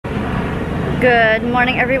Good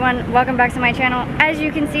morning, everyone. Welcome back to my channel. As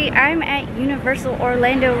you can see, I'm at Universal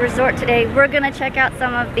Orlando Resort today. We're gonna check out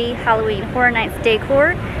some of the Halloween Horror Nights decor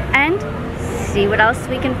and see what else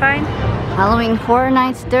we can find. Halloween Horror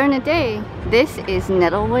Nights during the day. This is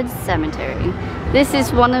Nettlewood Cemetery. This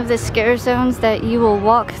is one of the scare zones that you will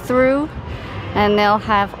walk through, and they'll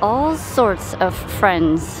have all sorts of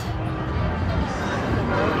friends.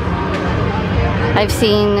 I've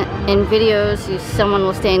seen in videos someone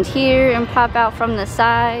will stand here and pop out from the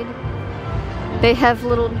side. They have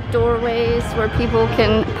little doorways where people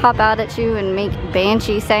can pop out at you and make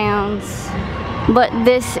banshee sounds. But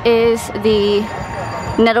this is the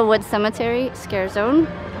Nettlewood Cemetery scare zone.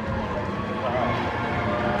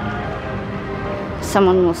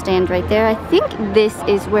 Someone will stand right there. I think this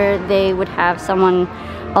is where they would have someone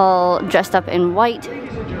all dressed up in white.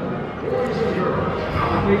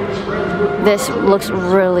 This looks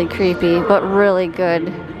really creepy, but really good.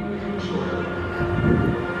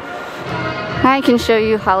 I can show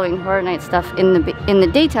you Halloween Horror Night stuff in the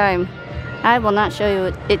daytime. I will not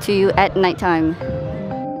show it to you at nighttime.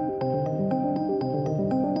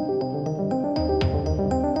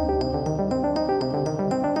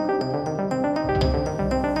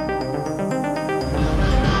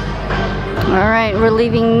 Alright, we're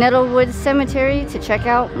leaving Nettlewood Cemetery to check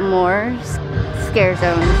out more scare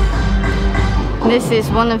zones. This is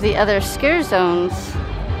one of the other scare zones.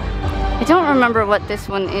 I don't remember what this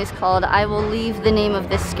one is called. I will leave the name of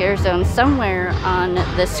this scare zone somewhere on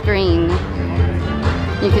the screen.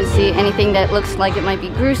 You can see anything that looks like it might be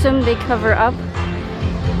gruesome, they cover up.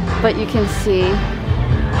 But you can see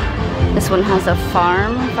this one has a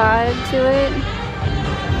farm vibe to it.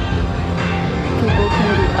 People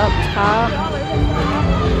can be up top.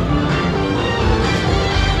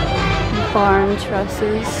 Barn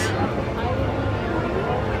trusses.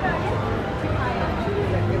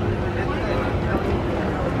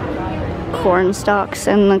 Corn stalks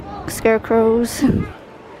and the scarecrows.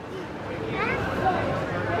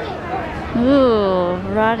 Ooh,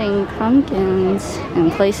 rotting pumpkins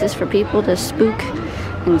and places for people to spook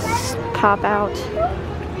and pop out.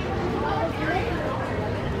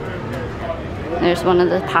 There's one of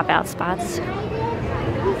the pop out spots.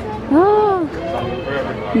 Oh,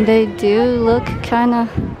 they do look kind of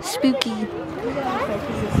spooky.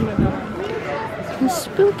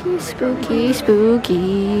 Spooky, spooky,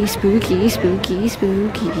 spooky, spooky, spooky,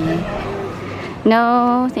 spooky.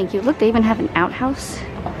 No, thank you. Look, they even have an outhouse.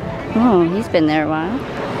 Oh, he's been there a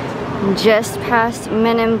while. Just past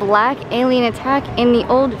Men in Black Alien Attack in the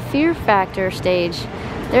old Fear Factor stage.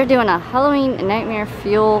 They're doing a Halloween Nightmare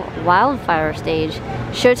Fuel Wildfire stage.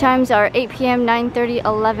 Showtimes are 8 p.m., 9:30,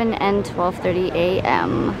 11, and 12:30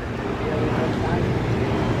 a.m.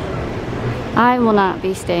 I will not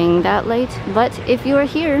be staying that late, but if you are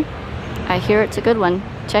here, I hear it's a good one.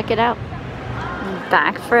 Check it out.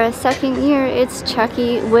 Back for a second year, it's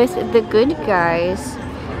Chucky with the good guys.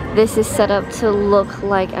 This is set up to look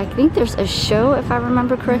like, I think there's a show if I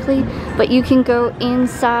remember correctly, but you can go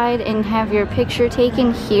inside and have your picture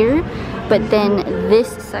taken here, but then this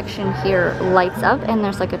section here lights up and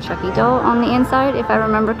there's like a Chucky doll on the inside if I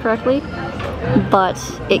remember correctly. But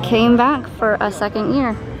it came back for a second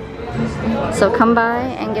year. So come by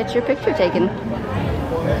and get your picture taken.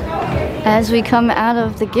 As we come out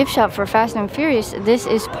of the gift shop for Fast and Furious, this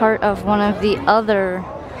is part of one of the other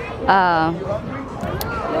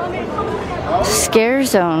scare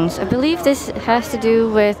zones. I believe this has to do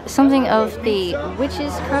with something of the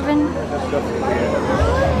Witch's Coven.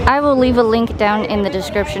 I will leave a link down in the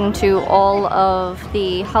description to all of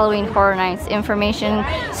the Halloween Horror Nights information,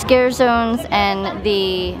 scare zones, and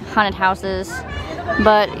the haunted houses.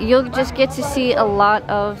 But you'll just get to see a lot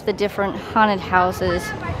of the different haunted houses,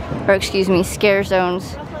 or excuse me, scare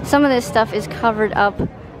zones. Some of this stuff is covered up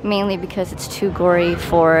mainly because it's too gory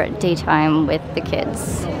for daytime with the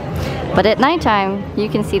kids. But at nighttime, you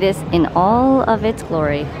can see this in all of its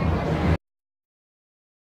glory.